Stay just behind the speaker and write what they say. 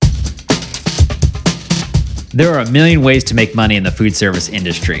There are a million ways to make money in the food service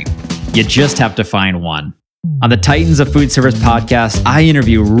industry. You just have to find one. On the Titans of Food Service podcast, I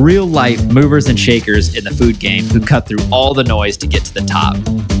interview real-life movers and shakers in the food game who cut through all the noise to get to the top.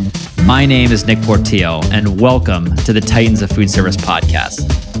 My name is Nick Portillo, and welcome to the Titans of Food Service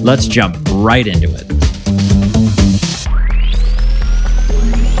podcast. Let's jump right into it.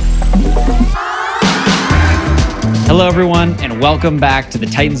 Hello, everyone, and welcome back to the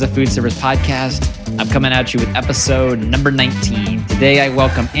Titans of Food Service podcast. I'm coming at you with episode number 19. Today, I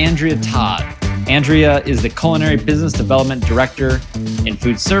welcome Andrea Todd. Andrea is the Culinary Business Development Director in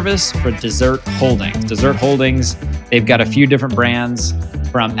Food Service for Dessert Holdings. Dessert Holdings, they've got a few different brands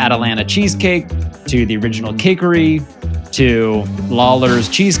from Atalanta Cheesecake to the Original Cakery to Lawler's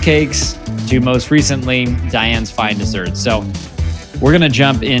Cheesecakes to most recently Diane's Fine Desserts. So we're going to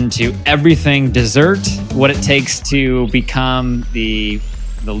jump into everything dessert, what it takes to become the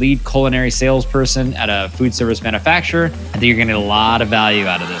lead culinary salesperson at a food service manufacturer. I think you're going to get a lot of value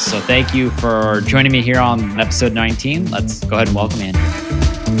out of this. So thank you for joining me here on episode 19. Let's go ahead and welcome Andrea.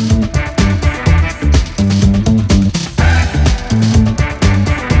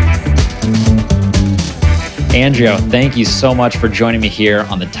 Andrea, thank you so much for joining me here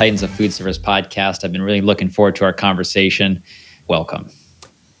on the Titans of Food Service podcast. I've been really looking forward to our conversation. Welcome.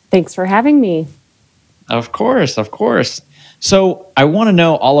 Thanks for having me. Of course. So I want to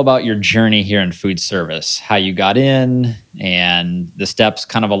know all about your journey here in food service, how you got in and the steps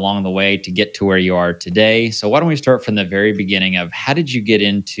kind of along the way to get to where you are today. So why don't we start from the very beginning of how did you get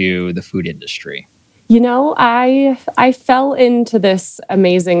into the food industry? You know, I fell into this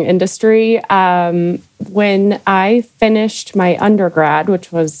amazing industry when I finished my undergrad,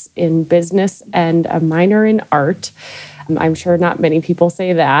 which was in business and a minor in art. I'm sure not many people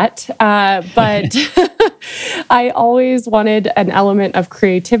say that, but I always wanted an element of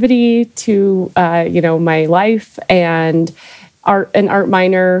creativity to, my life, and an art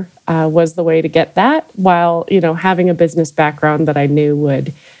minor was the way to get that, while, having a business background that I knew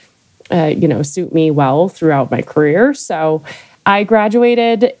would, suit me well throughout my career. So I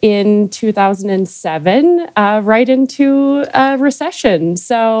graduated in 2007, right into a recession.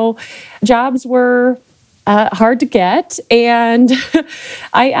 So jobs were hard to get. And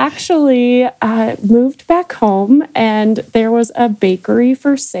I actually moved back home, and there was a bakery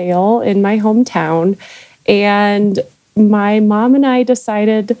for sale in my hometown. And my mom and I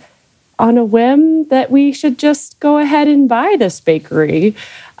decided on a whim that we should just go ahead and buy this bakery.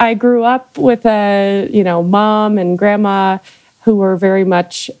 I grew up with a, mom and grandma who were very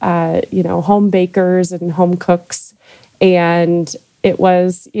much, home bakers and home cooks. And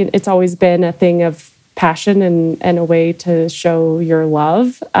it's always been a thing of passion and a way to show your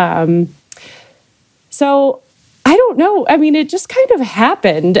love. So I don't know. I mean, it just kind of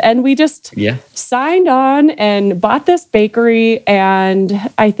happened, and we just signed on and bought this bakery. And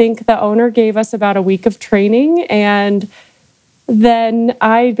I think the owner gave us about a week of training, and then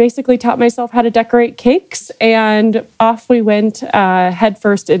I basically taught myself how to decorate cakes, and off we went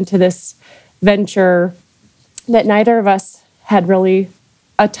headfirst into this venture that neither of us had really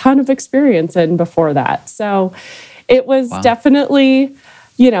a ton of experience in before that. So it was definitely,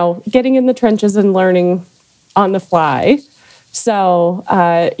 getting in the trenches and learning on the fly. So,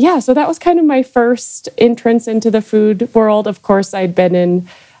 so that was kind of my first entrance into the food world. Of course, I'd been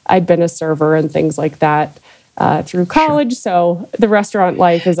a server and things like that through college. Sure. So the restaurant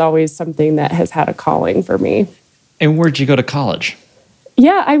life is always something that has had a calling for me. And where'd you go to college?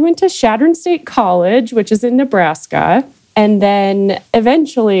 Yeah, I went to Chadron State College, which is in Nebraska. And then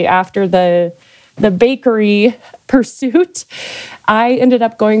eventually, after the bakery pursuit, I ended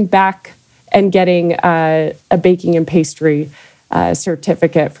up going back and getting a baking and pastry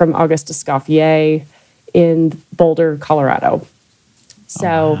certificate from Auguste Escoffier in Boulder, Colorado.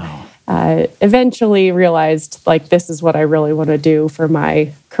 So eventually realized, this is what I really want to do for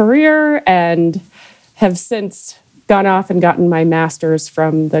my career, and have since gone off and gotten my master's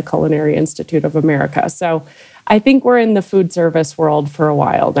from the Culinary Institute of America. So I think we're in the food service world for a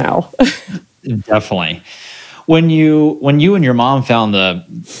while now. Definitely. When you and your mom found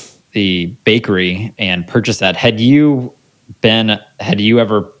the bakery and purchased that, had you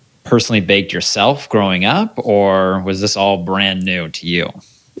ever personally baked yourself growing up, or was this all brand new to you?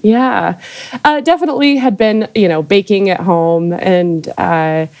 Yeah, definitely had been, baking at home, and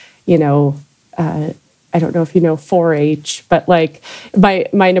I don't know if you know 4-H, but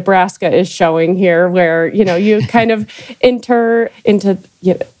my Nebraska is showing here, where, you kind of enter into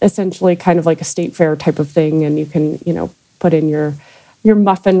essentially kind of like a state fair type of thing, and you can, put in your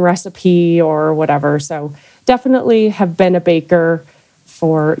muffin recipe or whatever. So definitely have been a baker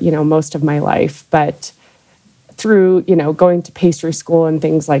for, most of my life. But through, going to pastry school and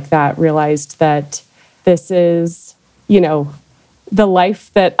things like that, realized that this is, the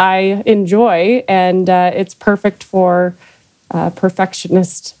life that I enjoy, and it's perfect for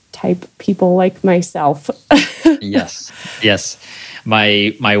perfectionist type people like myself. Yes.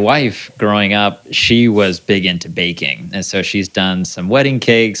 My wife growing up, she was big into baking. And so she's done some wedding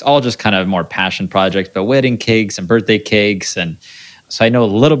cakes, all just kind of more passion projects, but wedding cakes and birthday cakes. And so I know a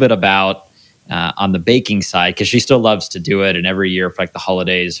little bit about on the baking side, because she still loves to do it. And every year for like the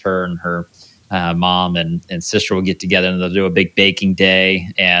holidays, her and her mom and sister will get together and they'll do a big baking day.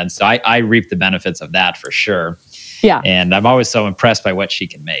 And so I reap the benefits of that for sure. Yeah. And I'm always so impressed by what she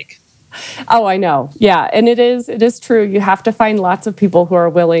can make. Oh, I know. Yeah. And it is true. You have to find lots of people who are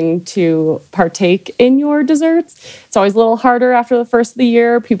willing to partake in your desserts. It's always a little harder after the first of the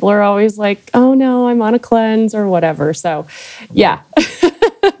year. People are always like, oh no, I'm on a cleanse or whatever. So yeah,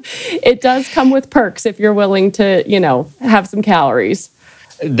 it does come with perks if you're willing to, have some calories.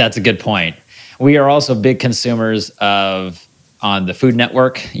 That's a good point. We are also big consumers of on the Food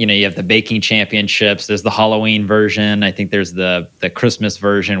Network. You have the baking championships. There's the Halloween version. I think there's the Christmas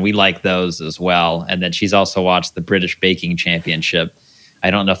version. We like those as well. And then she's also watched the British Baking Championship. I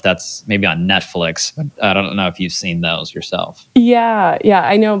don't know if that's maybe on Netflix, but I don't know if you've seen those yourself. Yeah.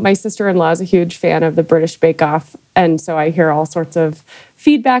 I know my sister-in-law is a huge fan of the British Bake Off. And so I hear all sorts of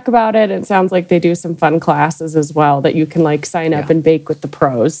feedback about it. It sounds like they do some fun classes as well that you can sign up and bake with the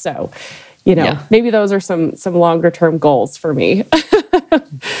pros. So maybe those are some longer term goals for me.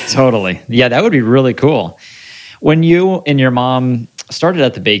 Totally. Yeah, that would be really cool. When you and your mom started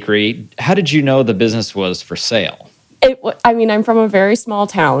at the bakery, how did you know the business was for sale? I'm from a very small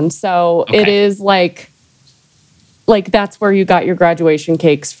town, so It is like that's where you got your graduation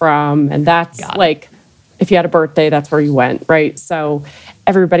cakes from. And that's if you had a birthday, that's where you went, right? So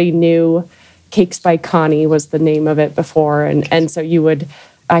everybody knew Cakes by Connie was the name of it before. And so you would,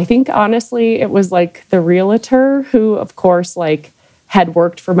 I think, honestly, it was like the realtor who, of course, had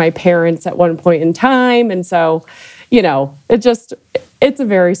worked for my parents at one point in time. And so, it's a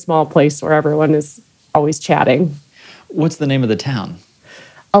very small place where everyone is always chatting. What's the name of the town?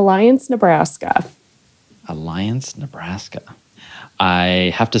 Alliance, Nebraska. Alliance, Nebraska.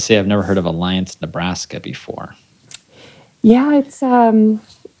 I have to say I've never heard of Alliance, Nebraska before. Yeah, it's home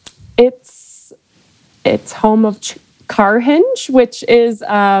of Carhenge, which is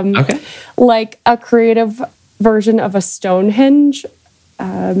like a creative version of a Stonehenge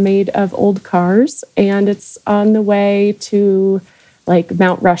made of old cars. And it's on the way to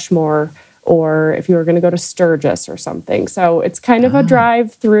Mount Rushmore, or if you were going to go to Sturgis or something. So it's kind of a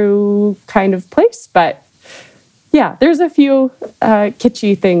drive-through kind of place. But yeah, there's a few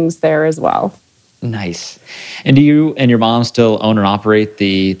kitschy things there as well. Nice. And do you and your mom still own and operate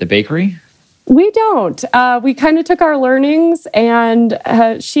the bakery? We don't. We kind of took our learnings, and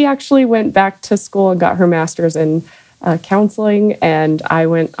she actually went back to school and got her master's in counseling, and I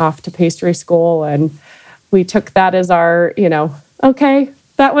went off to pastry school, and we took that as our, okay,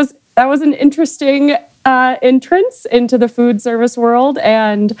 that was an interesting entrance into the food service world,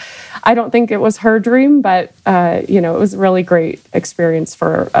 and I don't think it was her dream, but it was a really great experience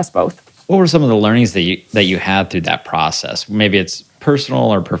for us both. What were some of the learnings that you had through that process? Maybe it's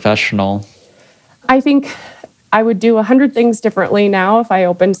personal or professional. I think I would do 100 things differently now if I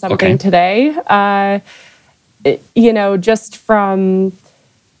opened something today. Just from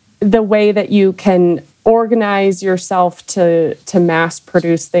the way that you can organize yourself to mass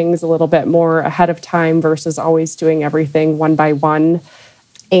produce things a little bit more ahead of time versus always doing everything one by one.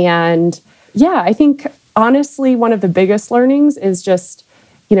 And yeah, I think honestly, one of the biggest learnings is just,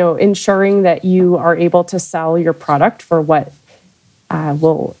 ensuring that you are able to sell your product for what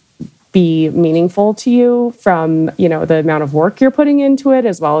will be meaningful to you from, the amount of work you're putting into it,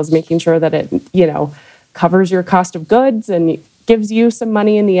 as well as making sure that it, covers your cost of goods and gives you some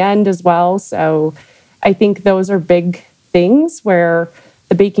money in the end as well. So I think those are big things where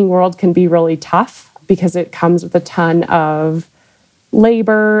the baking world can be really tough because it comes with a ton of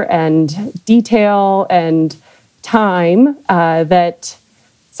labor and detail and time that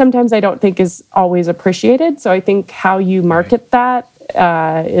sometimes I don't think is always appreciated. So I think how you market that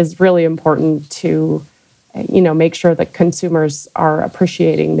is really important to, make sure that consumers are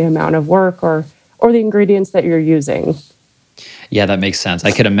appreciating the amount of work or the ingredients that you're using. Yeah, that makes sense.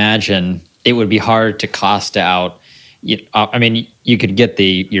 I could imagine it would be hard to cost out. You could get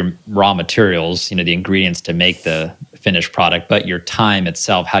your raw materials, the ingredients to make the finished product, but your time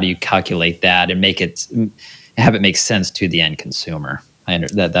itself, how do you calculate that and have it make sense to the end consumer?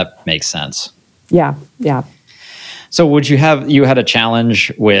 That makes sense. Yeah. So you had a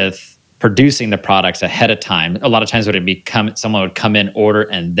challenge with producing the products ahead of time? A lot of times would it be someone would come in, order,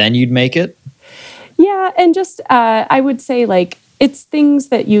 and then you'd make it? Yeah, and just I would say like it's things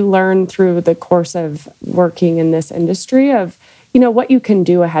that you learn through the course of working in this industry of, what you can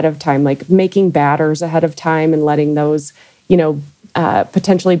do ahead of time, like making batters ahead of time and letting those,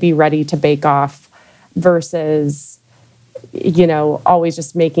 potentially be ready to bake off versus, always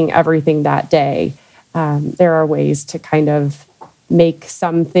just making everything that day. There are ways to kind of make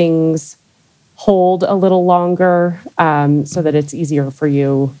some things hold a little longer so that it's easier for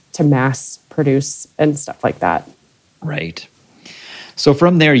you to mass produce and stuff like that. Right. So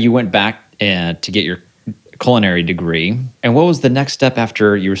from there, you went back to get your culinary degree. And what was the next step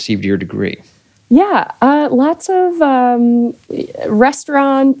after you received your degree? Yeah, lots of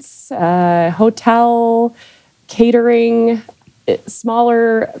restaurants, hotel, catering,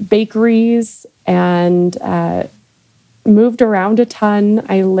 smaller bakeries, and moved around a ton.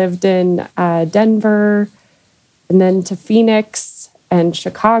 I lived in Denver and then to Phoenix and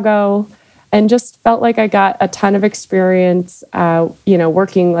Chicago, and just felt like I got a ton of experience,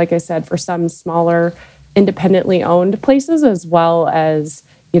 working, like I said, for some smaller independently owned places as well as,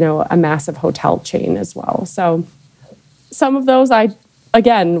 a massive hotel chain as well. So some of those I,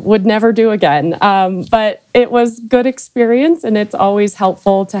 again, would never do again. But it was good experience, and it's always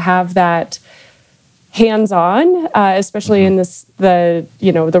helpful to have that hands-on, especially in the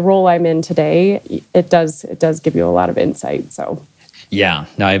role I'm in today. It does give you a lot of insight. So. Yeah,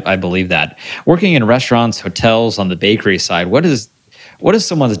 no, I believe that. Working in restaurants, hotels, on the bakery side, what does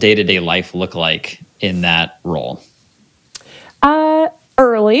someone's day-to-day life look like in that role?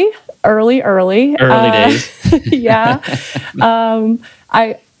 Early days. Yeah.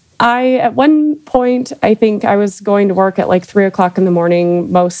 I at one point, I think I was going to work at like 3:00 in the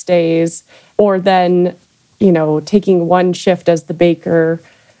morning most days, or then, taking one shift as the baker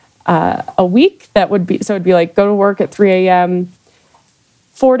a week. It'd be like go to work at 3 a.m.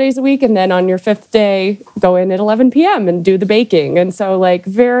 4 days a week, and then on your fifth day, go in at 11 p.m. and do the baking. And so like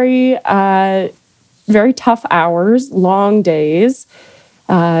very, very tough hours, long days,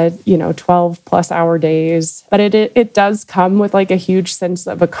 12 plus hour days. But it does come with like a huge sense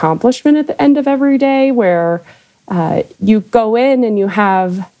of accomplishment at the end of every day where you go in and you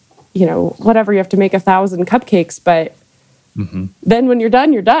have, whatever, you have to make 1,000 cupcakes, but then when you're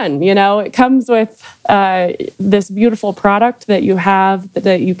done, you're done. It comes with this beautiful product that you have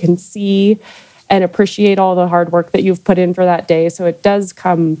that you can see and appreciate all the hard work that you've put in for that day. So it does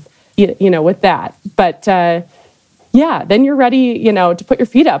come, with that. But then you're ready, to put your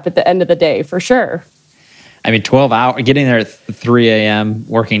feet up at the end of the day for sure. I mean, 12 hours, getting there at 3 a.m.,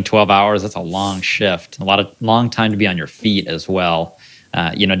 working 12 hours, that's a long shift. Long time to be on your feet as well.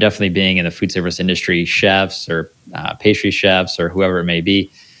 Definitely being in the food service industry, chefs or pastry chefs or whoever it may be,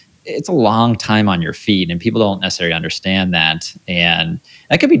 it's a long time on your feet, and people don't necessarily understand that. And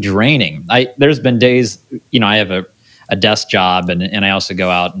that could be draining. There's been days, I have a desk job and I also go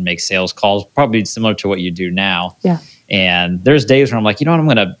out and make sales calls, probably similar to what you do now. Yeah. And there's days where I'm like, I'm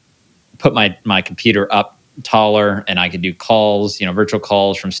going to put my computer up taller and I could do calls, virtual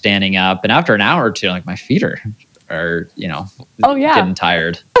calls from standing up. And after an hour or two, like my feet are getting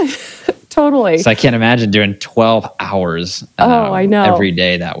tired. Totally. So I can't imagine doing 12 hours I know. every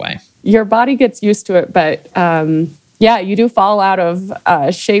day that way. Your body gets used to it, but you do fall out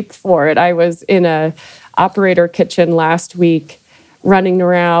of shape for it. I was in a operator kitchen last week running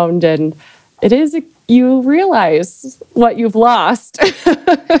around, and you realize what you've lost.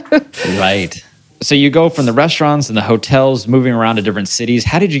 Right. So you go from the restaurants and the hotels, moving around to different cities.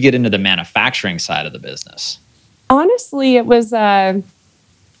 How did you get into the manufacturing side of the business? Honestly, it was a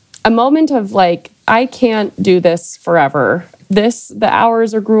moment of like, I can't do this forever. The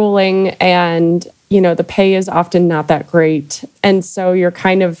hours are grueling, and the pay is often not that great. And so you're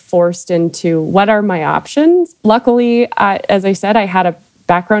kind of forced into what are my options? Luckily, as I said, I had a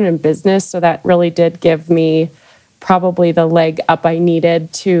background in business, so that really did give me probably the leg up I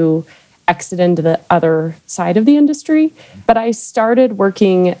needed to exit into the other side of the industry. But I started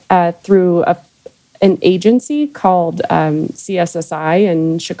working through an agency called CSSI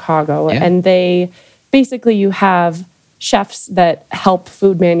in Chicago. Yeah. And you have chefs that help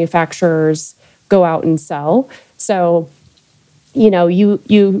food manufacturers go out and sell. So,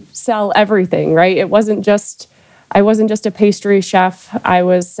 you sell everything, right? I wasn't just a pastry chef. I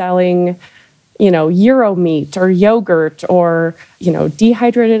was selling, gyro meat or yogurt or,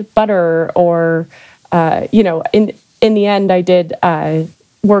 dehydrated butter or, in the end, I did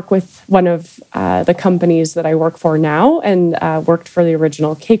work with one of the companies that I work for now and worked for the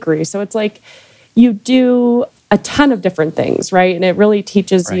original cakery. So it's like you do a ton of different things, right? And it really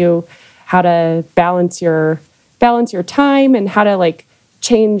teaches you how to balance your time and how to like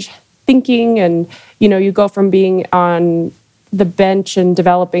change thinking. And, you go from being on the bench and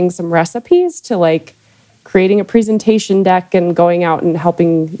developing some recipes to like creating a presentation deck and going out and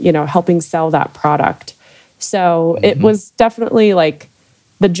helping sell that product. So it was definitely like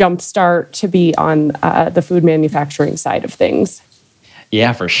the jump start to be on the food manufacturing side of things.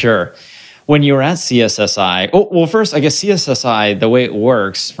 Yeah, for sure. When you were at CSSI, well, first, I guess CSSI, the way it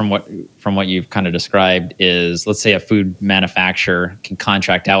works from what you've kind of described is, let's say a food manufacturer can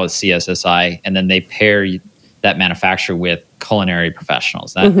contract out with CSSI, and then they pair that manufacturer with culinary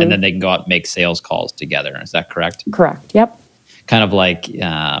professionals, and then they can go out and make sales calls together. Is that correct? Correct. Yep. Kind of like,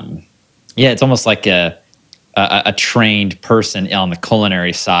 it's almost like a trained person on the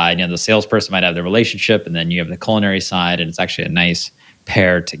culinary side. The salesperson might have the relationship, and then you have the culinary side, and it's actually a nice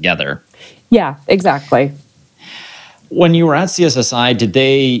pair together. Yeah, exactly. When you were at CSSI, did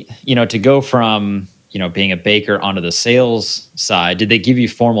they, to go from, being a baker onto the sales side, did they give you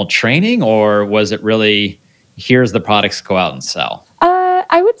formal training, or was it really, here's the products, go out and sell?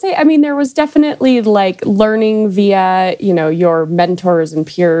 I would say, there was definitely like learning via, your mentors and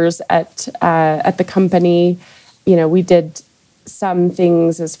peers at the company. We did some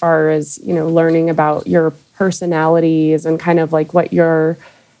things as far as, learning about your personalities and kind of like what your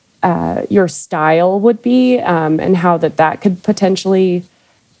style would be, and how that could potentially,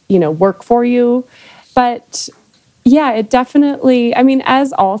 work for you. But yeah, it definitely,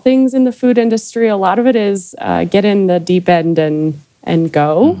 as all things in the food industry, a lot of it is get in the deep end and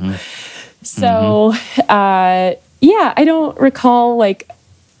go. So, I don't recall like,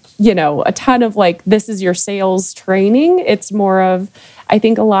 a ton of like, this is your sales training. It's more of, I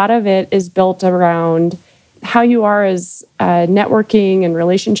think a lot of it is built around how you are as networking and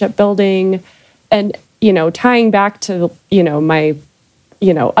relationship building, and, tying back to, my,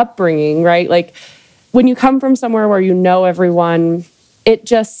 upbringing, right? Like when you come from somewhere where you know everyone, it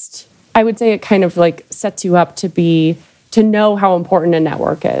just, I would say it kind of like sets you up to know how important a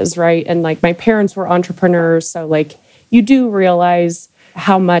network is, right? And like my parents were entrepreneurs, so like you do realize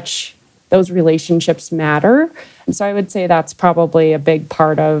how much those relationships matter. And so I would say that's probably a big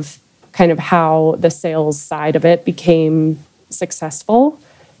part of kind of how the sales side of it became successful,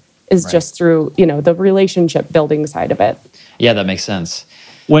 is just through, the relationship building side of it. Yeah, that makes sense.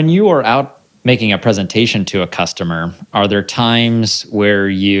 When you are out making a presentation to a customer, are there times where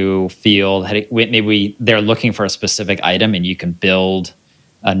you feel maybe they're looking for a specific item and you can build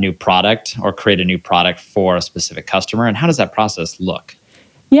a new product or create a new product for a specific customer? And how does that process look?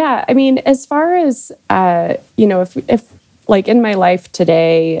 Yeah, as far as, if like in my life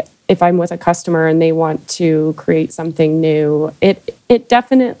today, if I'm with a customer and they want to create something new, it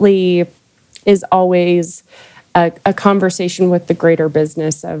definitely is always a conversation with the greater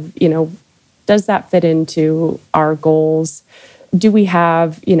business of, does that fit into our goals? Do we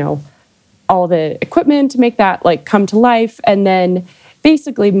have, all the equipment to make that like come to life? And then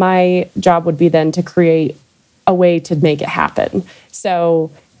basically my job would be then to create a way to make it happen.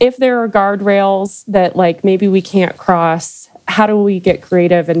 So if there are guardrails that like maybe we can't cross, how do we get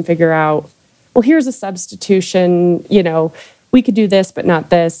creative and figure out, well, here's a substitution, we could do this, but not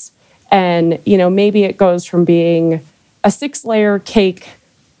this. And, maybe it goes from being a 6-layer cake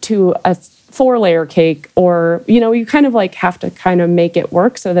to a 4-layer cake, or, you kind of like have to kind of make it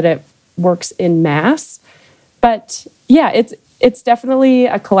work so that it works in mass. But yeah, it's definitely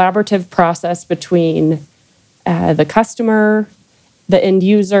a collaborative process between the customer, the end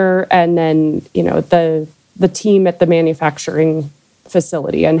user, and then, the team at the manufacturing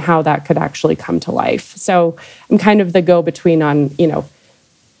facility, and how that could actually come to life. So I'm kind of the go-between on,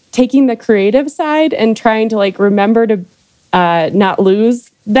 taking the creative side and trying to like remember to not lose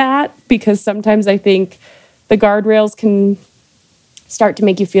that, because sometimes I think the guardrails can start to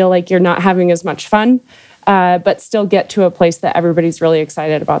make you feel like you're not having as much fun, but still get to a place that everybody's really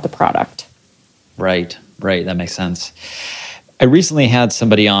excited about the product. Right. That makes sense. I recently had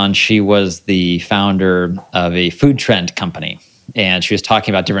somebody on. She was the founder of a food trend company, and she was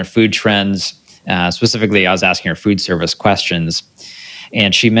talking about different food trends. Specifically, I was asking her food service questions,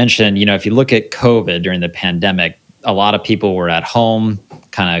 and she mentioned, if you look at COVID during the pandemic, a lot of people were at home,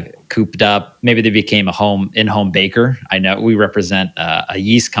 kind of cooped up. Maybe they became a in-home baker. I know we represent a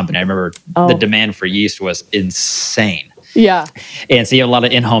yeast company. I remember the demand for yeast was insane. Yeah. And so you have a lot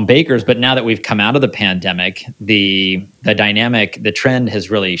of in-home bakers, but now that we've come out of the pandemic, the dynamic, the trend has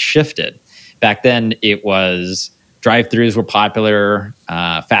really shifted. Back then it was drive-thrus were popular,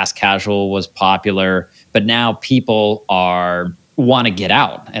 fast casual was popular, but now people are want to get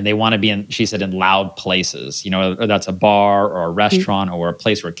out and they want to be in, she said, in loud places, or that's a bar or a restaurant or a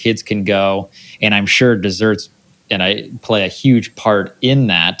place where kids can go. And I'm sure desserts and I play a huge part in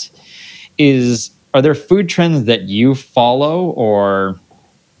that. Are there food trends that you follow, or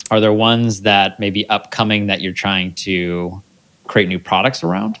are there ones that may be upcoming that you're trying to create new products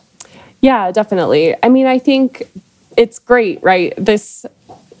around? Yeah, definitely. I mean, I think it's great, right? This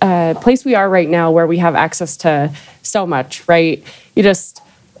place we are right now where we have access to so much, right?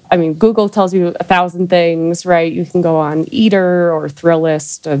 Google tells you 1,000 things, right? You can go on Eater or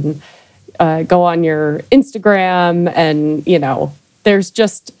Thrillist and go on your Instagram and, there's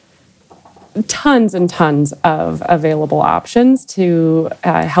just tons and tons of available options to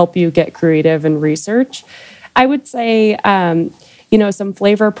help you get creative and research. I would say, some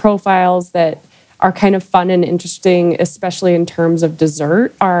flavor profiles that are kind of fun and interesting, especially in terms of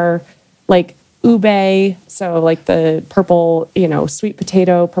dessert, are like ube, so like the purple, sweet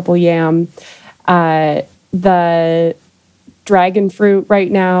potato, purple yam, the dragon fruit right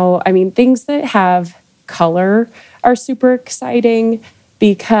now. I mean, things that have color are super exciting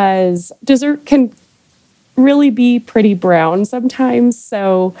because dessert can really be pretty brown sometimes.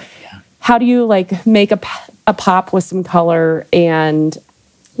 So how do you make a pop with some color and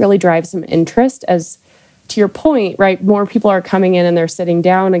really drive some interest? As to your point, right, more people are coming in and they're sitting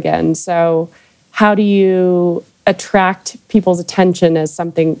down again. So how do you attract people's attention as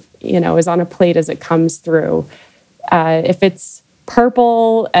something, is on a plate as it comes through? If it's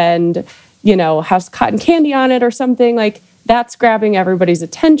purple and, has cotton candy on it or something, that's grabbing everybody's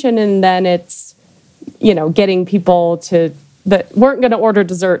attention. And then it's, getting people that weren't going to order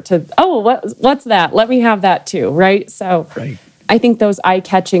dessert to, what's that? Let me have that too, right? So right. I think those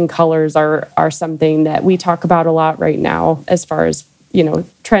eye-catching colors are something that we talk about a lot right now as far as,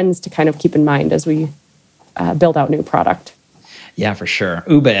 trends to kind of keep in mind as we build out new product. Yeah, for sure.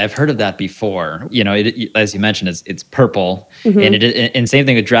 Ube, I've heard of that before. As you mentioned, it's purple, and same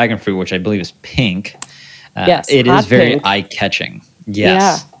thing with dragon fruit, which I believe is pink. Yes, it is very pink. eye-catching.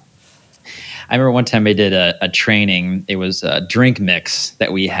 Yes. Yeah. I remember one time we did a training. It was a drink mix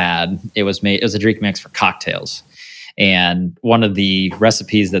that we had. It was a drink mix for cocktails. And one of the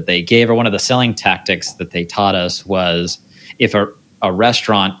recipes that they gave, or one of the selling tactics that they taught us, was if a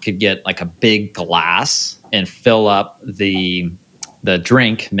restaurant could get a big glass and fill up the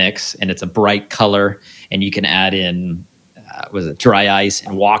drink mix, and it's a bright color, and you can add in dry ice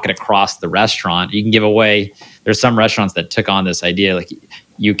and walk it across the restaurant. You can give away. There's some restaurants that took on this idea,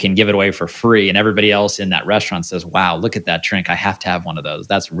 you can give it away for free, and everybody else in that restaurant says, "Wow, look at that drink! I have to have one of those.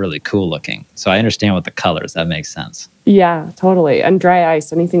 That's really cool looking." So I understand with the colors, that makes sense. Yeah, totally. And dry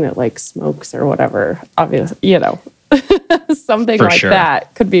ice, anything that smokes or whatever, obviously, something for like sure.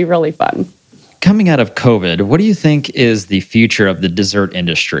 That could be really fun. Coming out of COVID, what do you think is the future of the dessert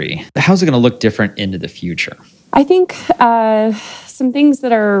industry? How's it going to look different into the future? I think some things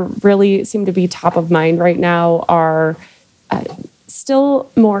that are really seem to be top of mind right now are still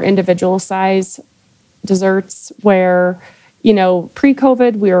more individual size desserts where,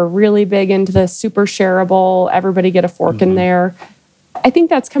 pre-COVID, we were really big into the super shareable, everybody get a fork in there. I think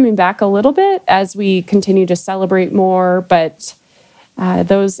that's coming back a little bit as we continue to celebrate more, but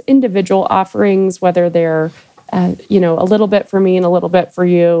those individual offerings, whether they're, a little bit for me and a little bit for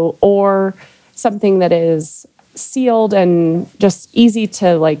you, or something that is sealed and just easy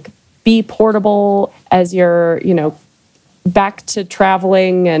to be portable as you're, back to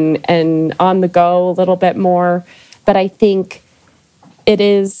traveling and on the go a little bit more. But I think it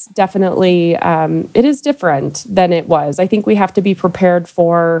is definitely, it is different than it was. I think we have to be prepared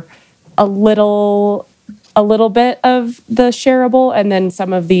for a little bit of the shareable, and then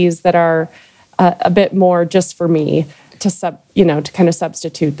some of these that are a bit more just for me to kind of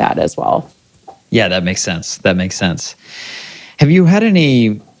substitute that as well. Yeah, that makes sense. Have you had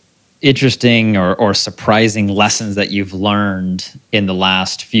any interesting or surprising lessons that you've learned in the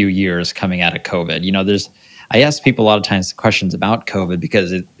last few years coming out of COVID? I ask people a lot of times questions about COVID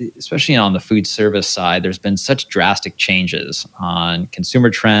because especially on the food service side, there's been such drastic changes on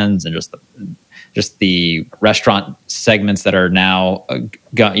consumer trends and just the restaurant segments that are now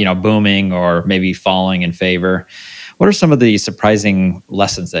booming or maybe falling in favor. What are some of the surprising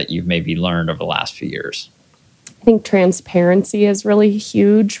lessons that you've maybe learned over the last few years? I think transparency is really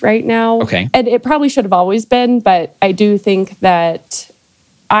huge right now. Okay. And it probably should have always been, but I do think that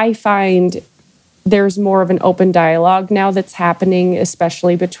I find there's more of an open dialogue now that's happening,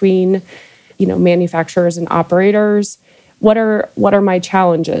 especially between, manufacturers and operators. What are my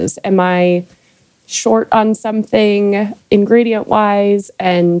challenges? Am I short on something ingredient-wise?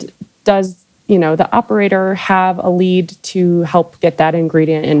 And does, the operator have a lead to help get that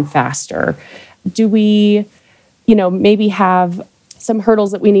ingredient in faster? Do we, maybe have some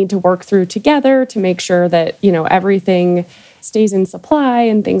hurdles that we need to work through together to make sure that, everything stays in supply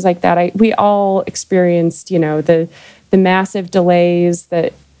and things like that? We all experienced, the massive delays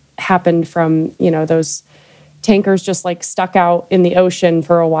that happened from, those tankers just like stuck out in the ocean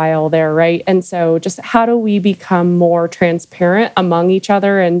for a while there, right? And so just how do we become more transparent among each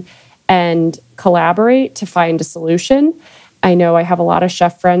other and collaborate to find a solution? I know I have a lot of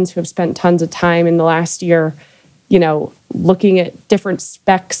chef friends who have spent tons of time in the last year, looking at different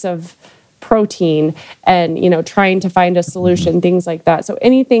specs of protein and, trying to find a solution, things like that. So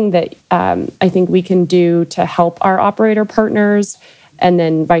anything that I think we can do to help our operator partners and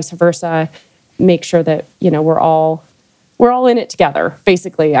then vice versa, make sure that, we're all in it together,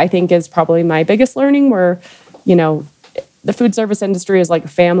 basically, I think is probably my biggest learning where, the food service industry is like a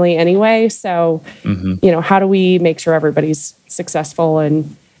family anyway. So, how do we make sure everybody's successful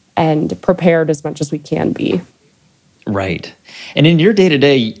and prepared as much as we can be? Right. And in your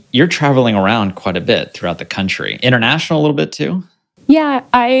day-to-day, you're traveling around quite a bit throughout the country. International a little bit too? Yeah,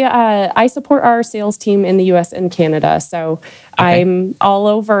 I support our sales team in the U.S. and Canada. So I'm all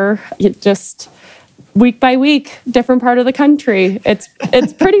over, just week by week, different part of the country. It's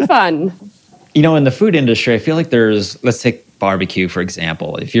pretty fun. In the food industry, I feel like let's take barbecue, for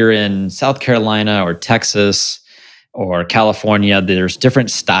example. If you're in South Carolina or Texas or California, there's different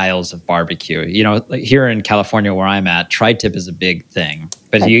styles of barbecue. Like here in California where I'm at, tri-tip is a big thing.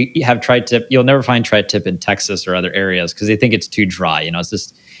 But you have tri-tip, you'll never find tri-tip in Texas or other areas because they think it's too dry.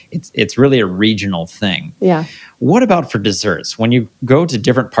 It's really a regional thing. Yeah. What about for desserts? When you go to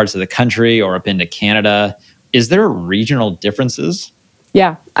different parts of the country or up into Canada, is there regional differences?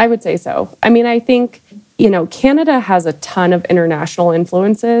 Yeah, I would say so. I mean, I think, Canada has a ton of international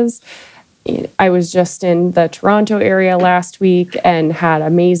influences. I was just in the Toronto area last week and had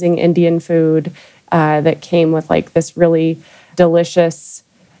amazing Indian food that came with like this really delicious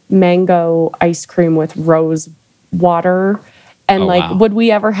mango ice cream with rose water. And would we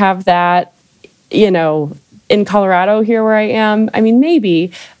ever have that, in Colorado here where I am? I mean,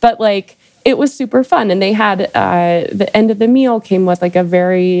 maybe, but it was super fun. And they had the end of the meal came with like a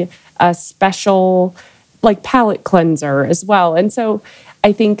very special palate cleanser as well. And so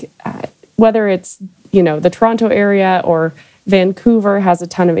I think whether it's, the Toronto area or Vancouver has a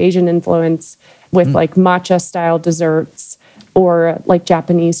ton of Asian influence with matcha style desserts or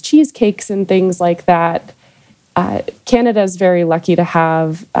Japanese cheesecakes and things like that. Canada is very lucky to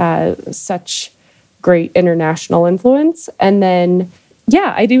have such great international influence. And then,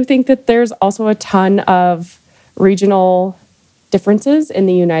 I do think that there's also a ton of regional differences in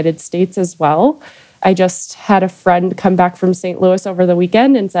the United States as well. I just had a friend come back from St. Louis over the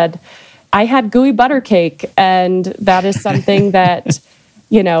weekend and said, I had gooey butter cake. And that is something that,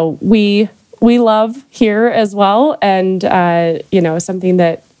 we love here as well. And, something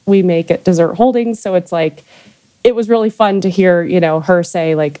that we make at Dessert Holdings. So it's it was really fun to hear, her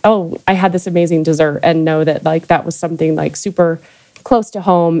say oh, I had this amazing dessert and know that that was something super close to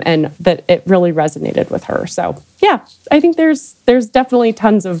home and that it really resonated with her. So I think there's definitely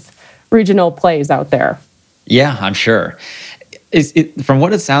tons of regional plays out there. Yeah, I'm sure. From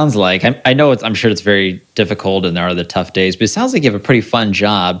what it sounds like, I know I'm sure it's very difficult and there are the tough days, but it sounds like you have a pretty fun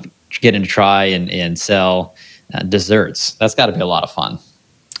job getting to try and sell desserts. That's got to be a lot of fun.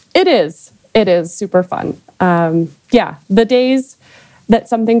 It is super fun. The days that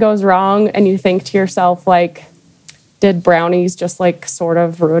something goes wrong and you think to yourself, did brownies just sort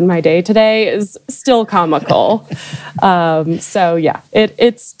of ruin my day today is still comical.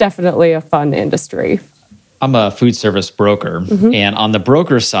 It's definitely a fun industry. I'm a food service broker, and on the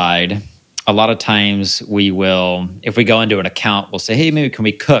broker side, a lot of times we will, if we go into an account, we'll say, hey, maybe can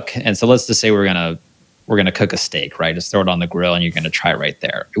we cook? And so let's just say we're gonna cook a steak, right? Just throw it on the grill and you're gonna try right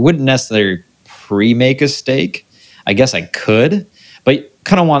there. It wouldn't necessarily pre-make a steak. I guess I could, but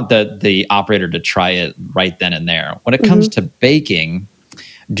kind of want the operator to try it right then and there. When it comes to baking,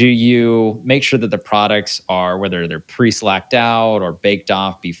 do you make sure that the products are, whether they're pre-slacked out or baked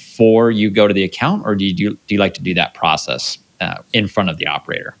off before you go to the account, or do you like to do that process in front of the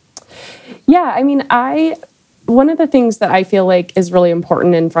operator? Yeah, I mean, one of the things that I feel is really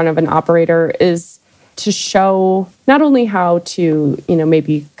important in front of an operator is to show not only how to,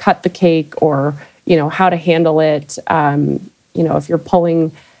 maybe cut the cake or, how to handle it. If you're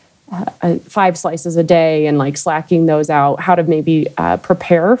pulling 5 slices a day and slacking those out, how to maybe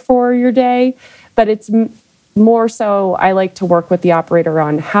prepare for your day. But it's more so I like to work with the operator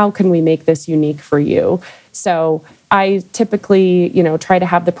on how can we make this unique for you. So I typically, try to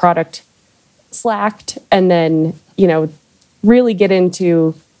have the product slacked, and then, really get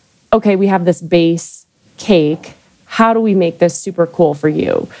into, okay, we have this base cake. How do we make this super cool for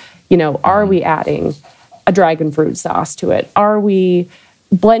you? Are we adding a dragon fruit sauce to it? Are we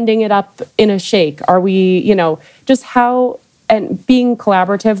blending it up in a shake? Are we, just how, and being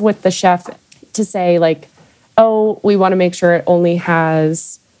collaborative with the chef to say like, oh, we want to make sure it only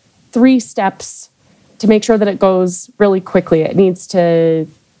has 3 steps to make sure that it goes really quickly. It needs to,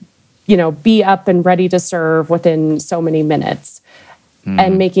 be up and ready to serve within so many minutes.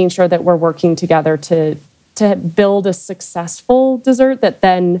 And making sure that we're working together to build a successful dessert that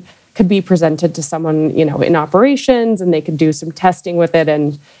then could be presented to someone, in operations, and they could do some testing with it,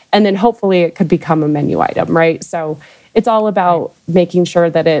 and then hopefully it could become a menu item, right? So it's all about making sure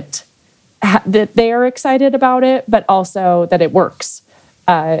that that they are excited about it, but also that it works,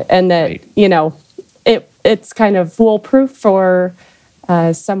 and that it's kind of foolproof for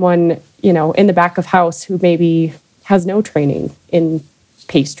someone in the back of house who maybe has no training in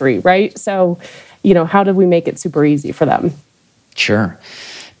pastry, right? So, how do we make it super easy for them? Sure.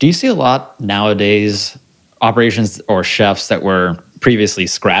 Do you see a lot nowadays, operations or chefs that were previously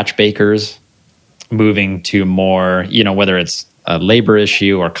scratch bakers moving to more, whether it's a labor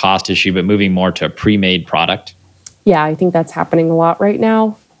issue or cost issue, but moving more to a pre-made product? Yeah, I think that's happening a lot right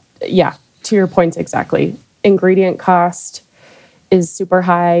now. Yeah, to your points exactly. Ingredient cost is super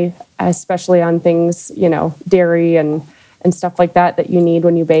high, especially on things, dairy and stuff like that you need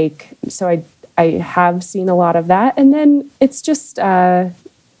when you bake. So I have seen a lot of that. And then it's just,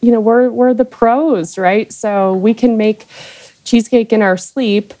 we're the pros, right? So we can make cheesecake in our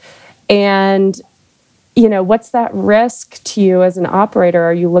sleep. And, what's that risk to you as an operator?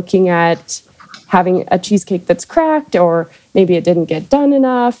 Are you looking at having a cheesecake that's cracked, or maybe it didn't get done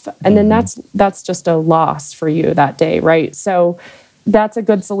enough? And then that's just a loss for you that day, right? So that's a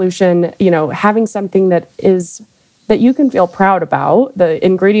good solution, having something that you can feel proud about. The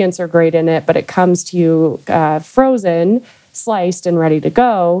ingredients are great in it, but it comes to you frozen, sliced, and ready to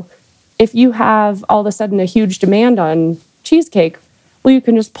go. If you have all of a sudden a huge demand on cheesecake, well, you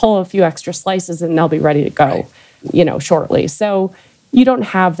can just pull a few extra slices and they'll be ready to go, shortly. So you don't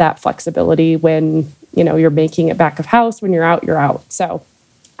have that flexibility when, you're making it back of house. When you're out, you're out. So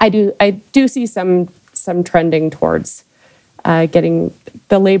I do see some trending towards getting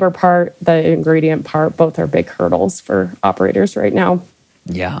the labor part, the ingredient part. Both are big hurdles for operators right now.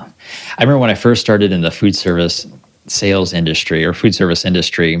 Yeah. I remember when I first started in the food service sales industry or food service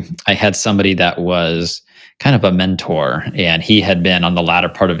industry, I had somebody that was kind of a mentor, and he had been on the latter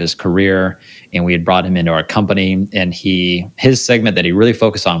part of his career, and we had brought him into our company, and his segment that he really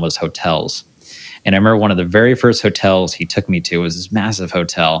focused on was hotels. And I remember one of the very first hotels he took me to was this massive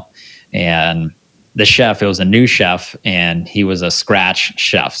hotel, and the chef, it was a new chef, and he was a scratch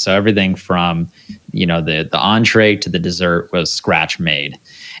chef. So everything from, the entree to the dessert was scratch made.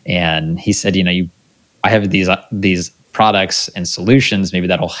 And he said, I have these products and solutions maybe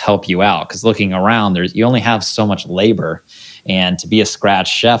that'll help you out, because looking around, you only have so much labor, and to be a scratch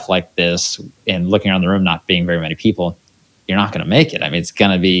chef like this and looking around the room, not being very many people, you're not going to make it. I mean, it's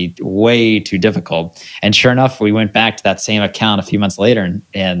going to be way too difficult. And sure enough, we went back to that same account a few months later,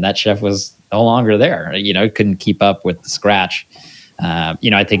 and that chef was no longer there. Couldn't keep up with the scratch.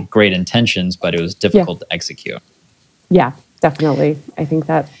 I think great intentions, but it was difficult to execute. Yeah, definitely. I think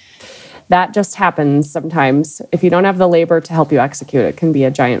that just happens sometimes. If you don't have the labor to help you execute, it can be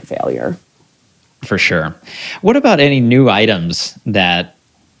a giant failure. For sure. What about any new items that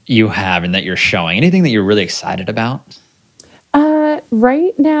you have and that you're showing? Anything that you're really excited about?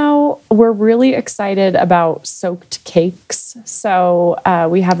 Right now, we're really excited about soaked cakes. So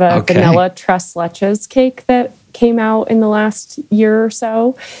we have a vanilla tres leches cake that came out in the last year or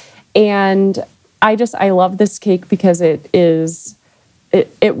so. And I love this cake because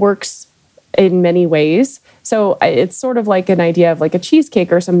it works in many ways. So it's sort of like an idea of like a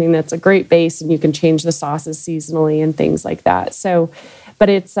cheesecake or something that's a great base, and you can change the sauces seasonally and things like that. So, but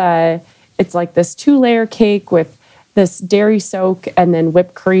it's like this 2-layer cake with this dairy soak and then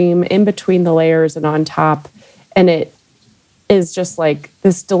whipped cream in between the layers and on top. And it is just like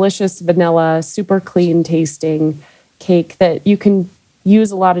this delicious vanilla, super clean tasting cake that you can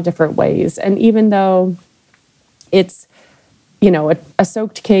use a lot of different ways. And even though it's, a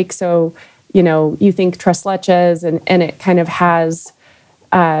soaked cake, so, you think tres leches and it kind of has,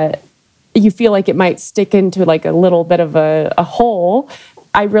 you feel like it might stick into like a little bit of a hole.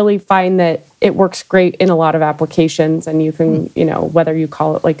 I really find that it works great in a lot of applications, and you can, whether you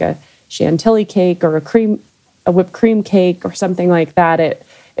call it like a chantilly cake or a whipped cream cake or something like that,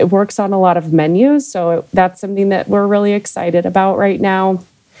 it works on a lot of menus. So that's something that we're really excited about right now.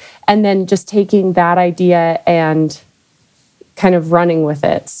 and then just taking that idea and kind of running with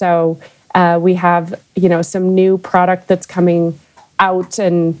it. So we have, some new product that's coming out,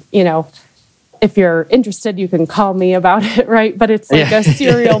 and, if you're interested, you can call me about it, right? But it's like a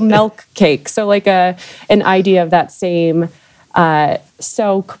cereal milk cake. So like an idea of that same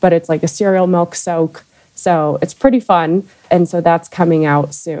soak, but it's like a cereal milk soak. So it's pretty fun. And so that's coming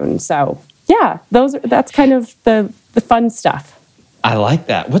out soon. So yeah, that's kind of the fun stuff. I like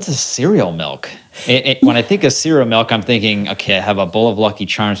that. What's a cereal milk? When I think of cereal milk, I'm thinking, okay, I have a bowl of Lucky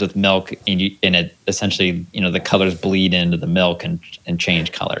Charms with milk, and it essentially, the colors bleed into the milk and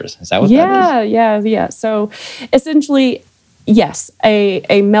change colors. Is that what that is? Yeah. So essentially, yes,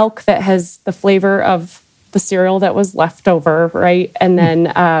 a milk that has the flavor of the cereal that was left over, right? And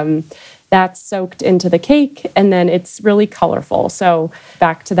then that's soaked into the cake, and then it's really colorful. So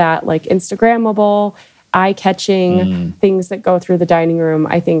back to that, like Instagrammable, eye-catching things that go through the dining room.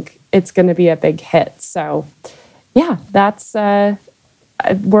 I think it's going to be a big hit. So yeah, that's we're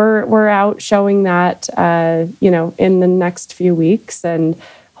out showing that in the next few weeks, and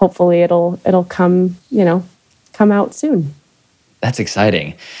hopefully it'll come out soon. That's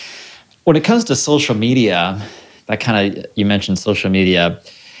exciting. When it comes to social media, you mentioned social media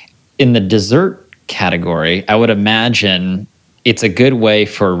in the dessert category, I would imagine it's a good way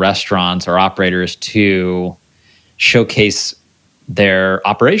for restaurants or operators to showcase their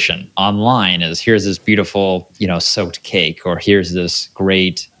operation online. As here's this beautiful, soaked cake, or here's this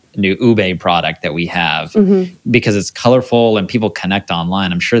great new ube product that we have, because it's colorful and people connect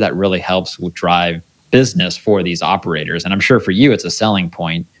online. I'm sure that really helps drive business for these operators. And I'm sure for you, it's a selling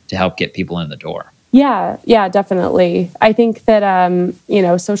point to help get people in the door. Yeah, definitely. I think that,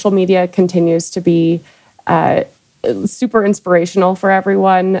 social media continues to be super inspirational for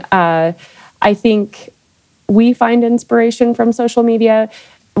everyone. I think we find inspiration from social media.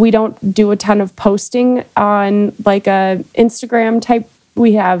 We don't do a ton of posting on like a Instagram type.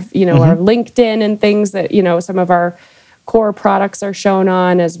 We have, our LinkedIn and things that, some of our core products are shown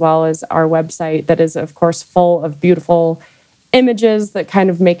on, as well as our website that is, of course, full of beautiful images that kind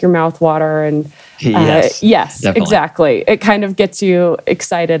of make your mouth water. And yes, definitely. Exactly. It kind of gets you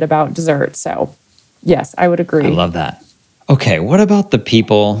excited about dessert. So yes, I would agree. I love that. Okay, what about the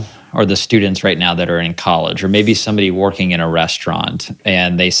people or the students right now that are in college, or maybe somebody working in a restaurant,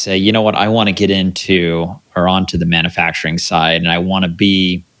 and they say, you know what, I want to get into or onto the manufacturing side, and I want to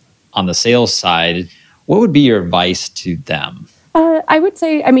be on the sales side. What would be your advice to them? I would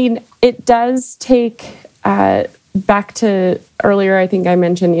say, it does take, back to earlier, I think I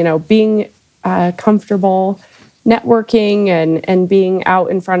mentioned, being comfortable networking and being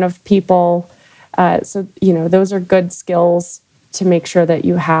out in front of people. So, those are good skills to make sure that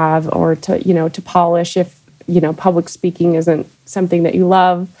you have, or to polish if, public speaking isn't something that you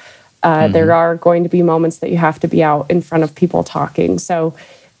love. There are going to be moments that you have to be out in front of people talking. So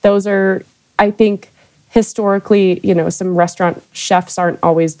those are, I think, historically, some restaurant chefs aren't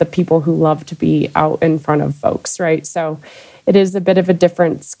always the people who love to be out in front of folks, right? So it is a bit of a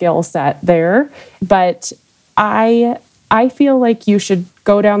different skill set there. But I feel like you should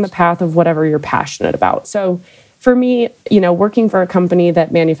go down the path of whatever you're passionate about. So for me, working for a company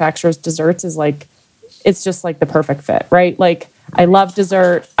that manufactures desserts is like, it's just like the perfect fit, right? Like, I love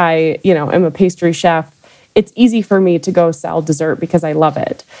dessert. I, am a pastry chef. It's easy for me to go sell dessert because I love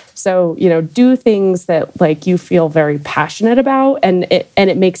it. So, do things that like you feel very passionate about, and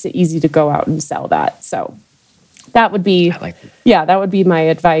it makes it easy to go out and sell that. So that would be, that would be my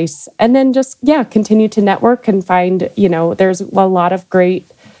advice. And then just, continue to network and find, there's a lot of great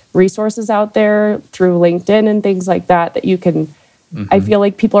resources out there through LinkedIn and things like that you can, I feel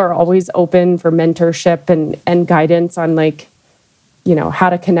like people are always open for mentorship and guidance on like, how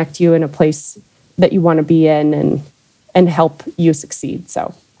to connect you in a place that you want to be in and help you succeed.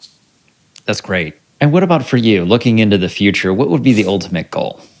 So that's great. And what about for you, looking into the future, what would be the ultimate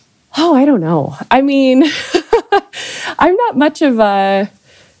goal? Oh, I don't know. I'm not much of a,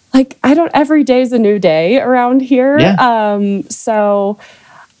 every day's a new day around here. Yeah. So,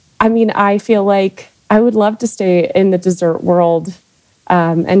 I feel like I would love to stay in the dessert world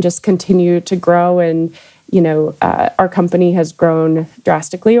and just continue to grow. And, our company has grown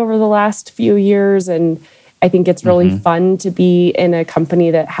drastically over the last few years. And I think it's really fun to be in a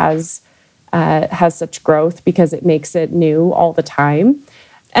company that has such growth, because it makes it new all the time.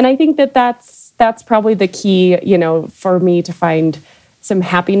 And I think that's probably the key, for me to find some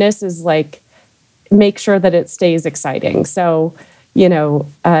happiness, is like, make sure that it stays exciting. So,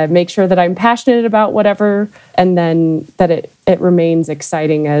 make sure that I'm passionate about whatever, and then that it remains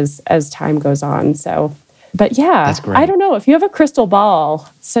exciting as time goes on. So But yeah, That's great. I don't know. If you have a crystal ball,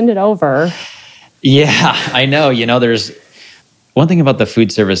 send it over. Yeah, I know. There's one thing about the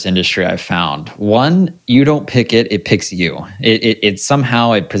food service industry I've found. One, you don't pick it, it picks you. It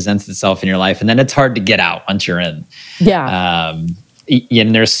somehow it presents itself in your life, and then it's hard to get out once you're in. Yeah.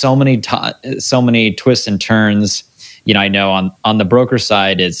 And there's so many twists and turns. I know on the broker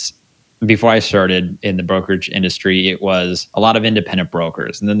side, it's before I started in the brokerage industry, it was a lot of independent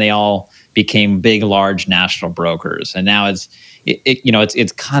brokers, and then they all became big, large national brokers, and now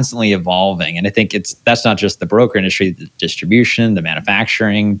it's constantly evolving. And I think that's not just the broker industry, the distribution, the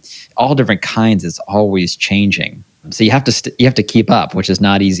manufacturing, all different kinds. It's always changing, so you have to keep up, which is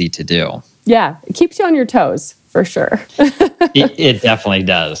not easy to do. Yeah, it keeps you on your toes for sure. It definitely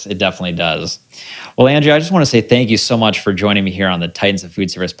does. It definitely does. Well, Andrea, I just want to say thank you so much for joining me here on the Titans of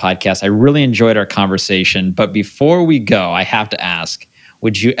Food Service podcast. I really enjoyed our conversation. But before we go, I have to ask,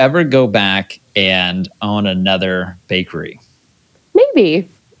 would you ever go back and own another bakery? Maybe.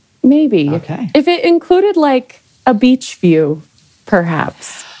 Okay. If it included like a beach view,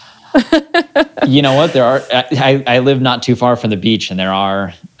 perhaps. You know what? I live not too far from the beach, and there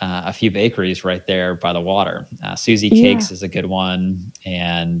are a few bakeries right there by the water. Susie Cakes is a good one,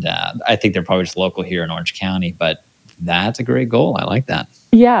 and I think they're probably just local here in Orange County, but that's a great goal. I like that.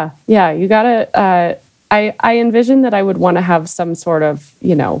 Yeah. You gotta, I envision that I would want to have some sort of,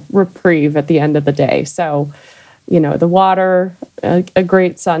 reprieve at the end of the day. So, the water, a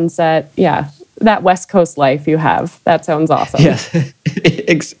great sunset. Yeah. That West Coast life you have. That sounds awesome. Yes,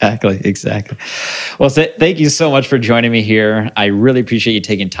 exactly. Well, thank you so much for joining me here. I really appreciate you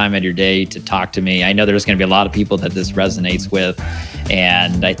taking time out of your day to talk to me. I know there's going to be a lot of people that this resonates with,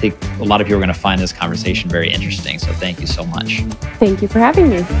 and I think a lot of people are going to find this conversation very interesting. So thank you so much. Thank you for having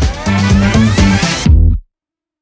me.